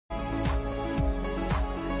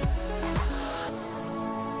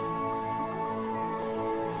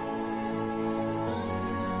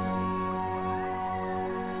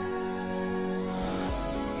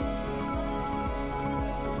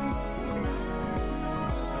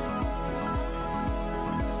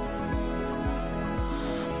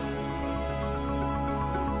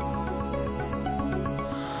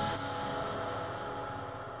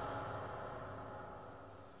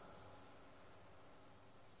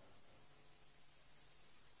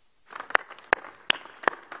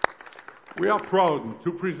We are proud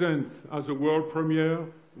to present as a world premiere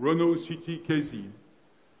Renault City K-ZE.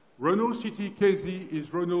 Renault City K-ZE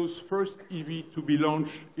is Renault's first EV to be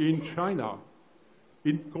launched in China.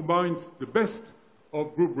 It combines the best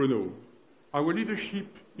of Groupe Renault, our leadership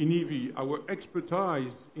in EV, our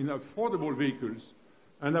expertise in affordable vehicles,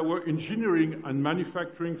 and our engineering and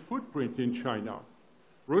manufacturing footprint in China.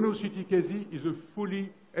 Renault City K-ZE is a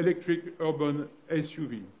fully electric urban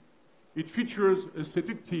SUV. It features a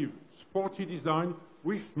seductive, sporty design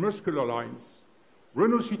with muscular lines.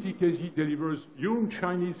 Renault City K-ZE delivers young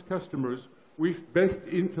Chinese customers with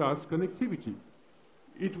best-in-class connectivity.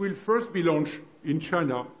 It will first be launched in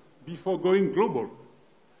China before going global.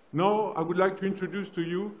 Now, I would like to introduce to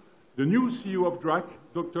you the new CEO of DRAC,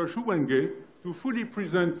 Dr. Zhu Wenge, to fully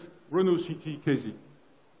present Renault City K-ZE.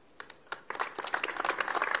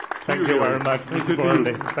 Thank you very much, Mr.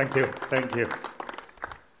 Borley. Thank you. Thank you.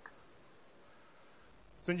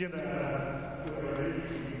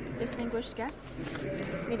 Distinguished guests,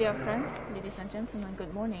 media friends, ladies and gentlemen,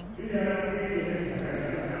 good morning.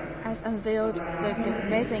 As unveiled the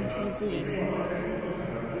amazing K-ZE,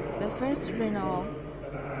 the first Renault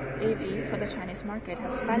EV for the Chinese market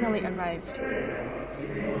has finally arrived,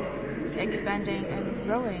 expanding and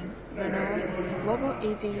growing Renault's global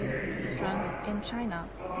EV strength in China.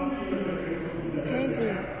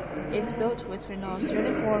 K-ZE is built with Renault's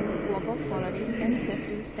uniform global quality and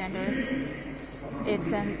safety standards.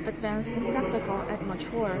 It's an advanced, practical, and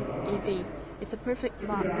mature EV. It's a perfect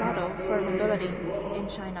model for mobility in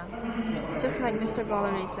China. Just like Mr.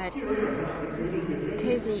 Bollery said,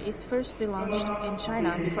 K-ZE is first be launched in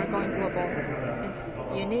China before going global. Its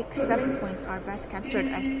unique selling points are best captured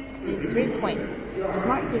as the 3 points: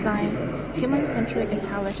 smart design, human-centric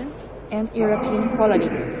intelligence, and European quality.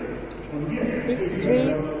 These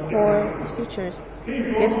 3 core features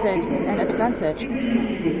gives it an advantage.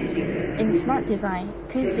 In smart design,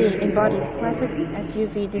 K-ZE embodies classic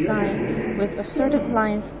SUV design with assertive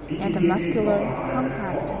lines and a muscular,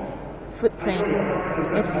 compact footprint.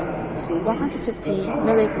 It's 150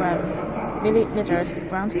 millimeters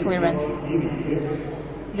ground clearance.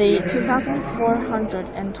 The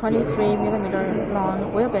 2,423 millimeter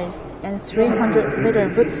long wheelbase and 300-liter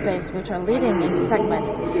boot space, which are leading in the segment,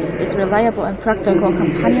 is reliable and practical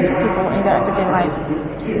companion for people in their everyday life.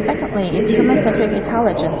 Secondly, its human-centric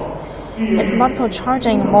intelligence. Its multiple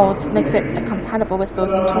charging modes makes it compatible with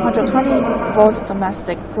both 220-volt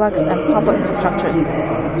domestic plugs and public infrastructures.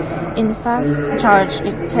 In fast charge,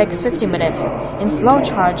 it takes 50 minutes. In slow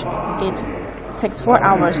charge, it takes 4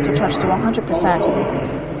 hours to charge to 100%.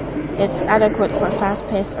 It's adequate for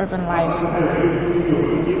fast-paced urban life.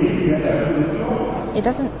 It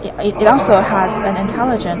also has an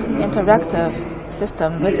intelligent, interactive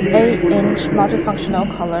system with an 8-inch multifunctional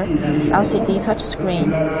color LCD touchscreen.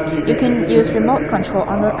 You can use remote control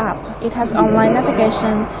on your app. It has online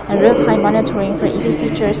navigation and real-time monitoring for EV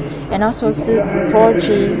features, and also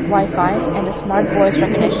 4G Wi-Fi and a smart voice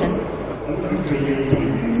recognition.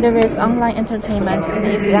 There is online entertainment and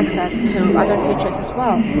easy access to other features as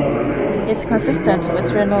well. It's consistent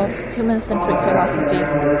with Renault's human-centric philosophy.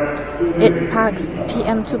 It packs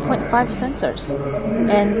PM2.5 sensors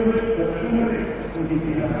and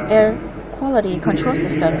air quality control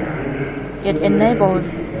system. It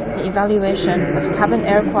enables the evaluation of cabin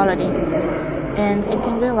air quality, and it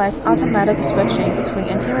can realize automatic switching between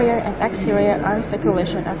interior and exterior air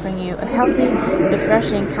circulation, offering you a healthy,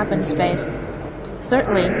 refreshing cabin space.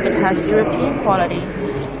 Thirdly, it has European quality.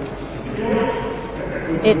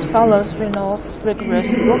 It follows Renault's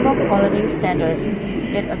rigorous global quality standards.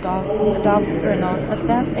 It adopts Renault's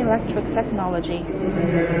advanced electric technology.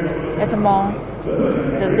 It's among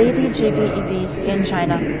the leading EVs in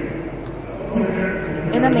China.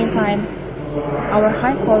 In the meantime, our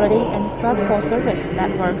high-quality and thoughtful service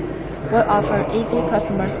network will offer EV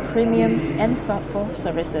customers premium and thoughtful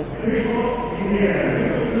services.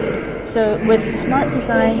 So, with smart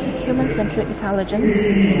design, human-centric intelligence,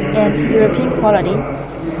 and European quality,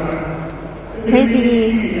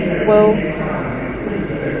 K-ZE will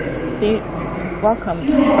be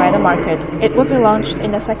welcomed by the market. It will be launched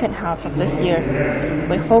in the second half of this year.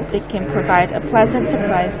 We hope it can provide a pleasant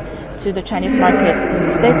surprise to the Chinese market.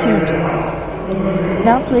 Stay tuned.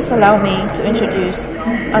 Now please allow me to introduce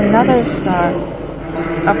another star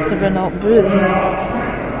of the Renault booth,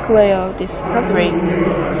 Clio Discovery.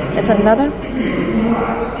 It's another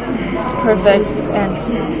perfect and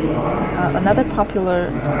another popular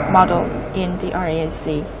model in the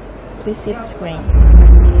DRAC. Please see the screen.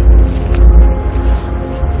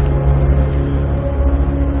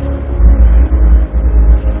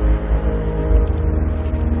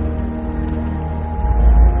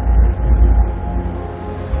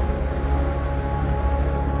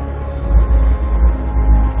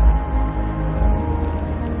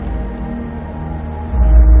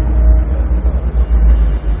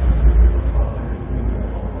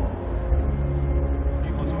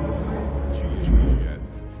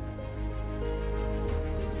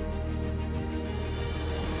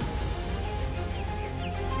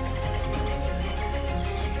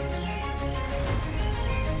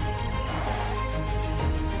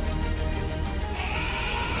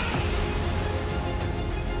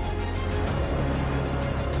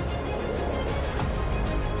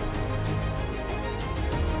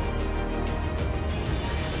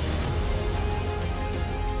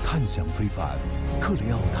 探享非凡，克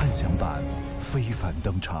里奥探享版非凡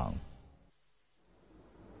登场。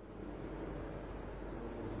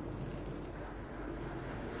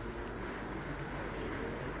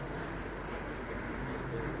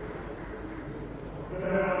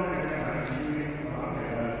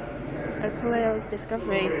Clio's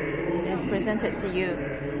Discovery is presented to you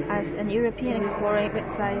as an European exploring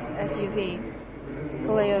mid-sized SUV.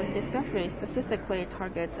 Clio's Discovery specifically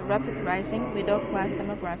targets a rapid rising middle-class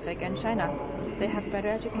demographic in China. They have better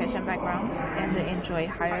education background and they enjoy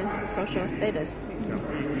higher social status.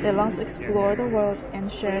 They long to explore the world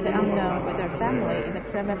and share the unknown with their family in the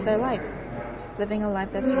prime of their life. Living a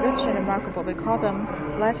life that's rich and remarkable, we call them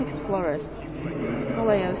life explorers.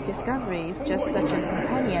 Clio's Discovery is just such a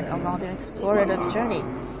companion along their explorative journey,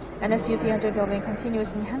 an SUV undergoing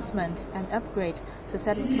continuous enhancement and upgrade to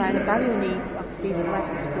satisfy the value needs of these life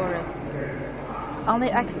explorers. On the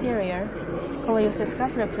exterior, Clio's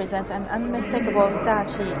Discovery presents an unmistakable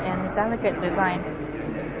dachi and delicate design.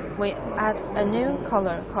 We add a new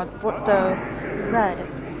color called Bordeaux Red.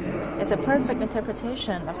 It's a perfect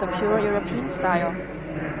interpretation of the pure European style.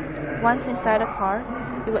 Once inside a car,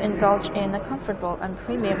 you will indulge in a comfortable and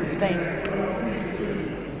premium space.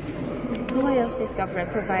 Clio's Discovery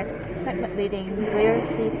provides segment-leading rear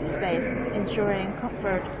seat space, ensuring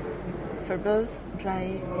comfort for both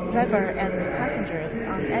driver and passengers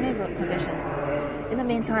on any road conditions. In the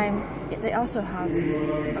meantime, they also have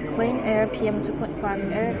a clean air PM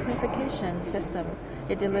 2.5 air purification system.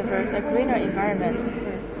 It delivers a greener environment for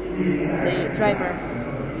the driver.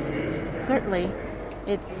 Thirdly,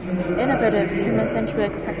 its innovative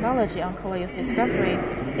human-centric technology on Clio's Discovery,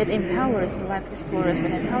 it empowers life explorers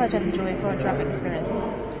with intelligent, joyful driving experience.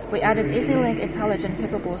 We added EasyLink intelligent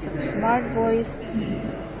capable of smart voice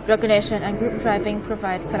recognition and group driving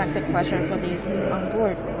provide connected pleasure for these on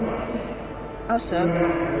board. Also,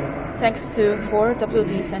 thanks to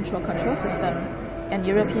 4WD central control system and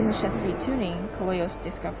European chassis tuning, Clio's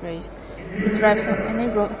Discovery thrives on any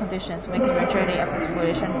road conditions, making your journey of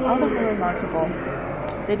exploration all the more remarkable.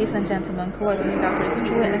 Ladies and gentlemen, Clio's Discovery is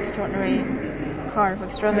truly an extraordinary car for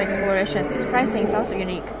extreme explorations. Its pricing is also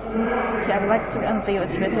unique. Here I would like to unveil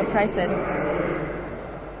its retail prices.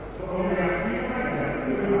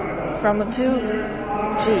 From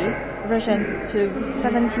 2G version to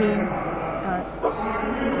 17,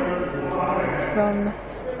 from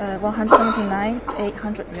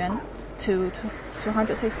 179,800 yuan to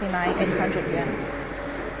 269,800 yuan.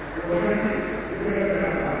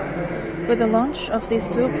 With the launch of these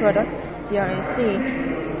two products, DRAC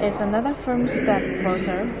is another firm step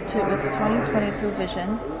closer to its 2022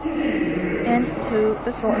 vision and to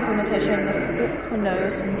the full implementation of Groupe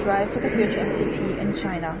Renault's Drive for the Future MTP in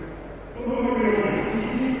China.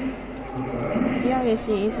 DRAC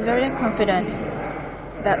is very confident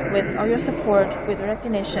that with all your support, with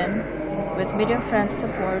recognition, with media friends'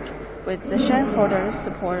 support, with the shareholders'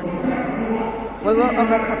 support, we will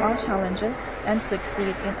overcome our challenges and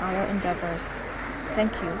succeed in our endeavors.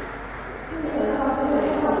 Thank you.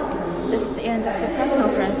 This is the end of the press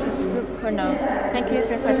conference of Groupe Renault. Thank you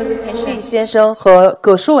for your participation. 李先生和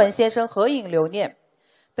葛书文先生合影留念。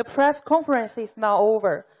The press conference is now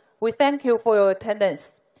over. We thank you for your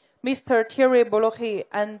attendance. Mr. Thierry Bolloré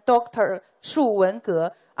and Dr. Shu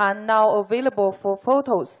Wenge are now available for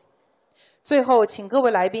photos. 最后，请各位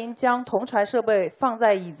来宾将同传设备放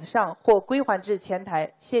在椅子上或归还至前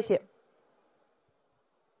台。谢谢。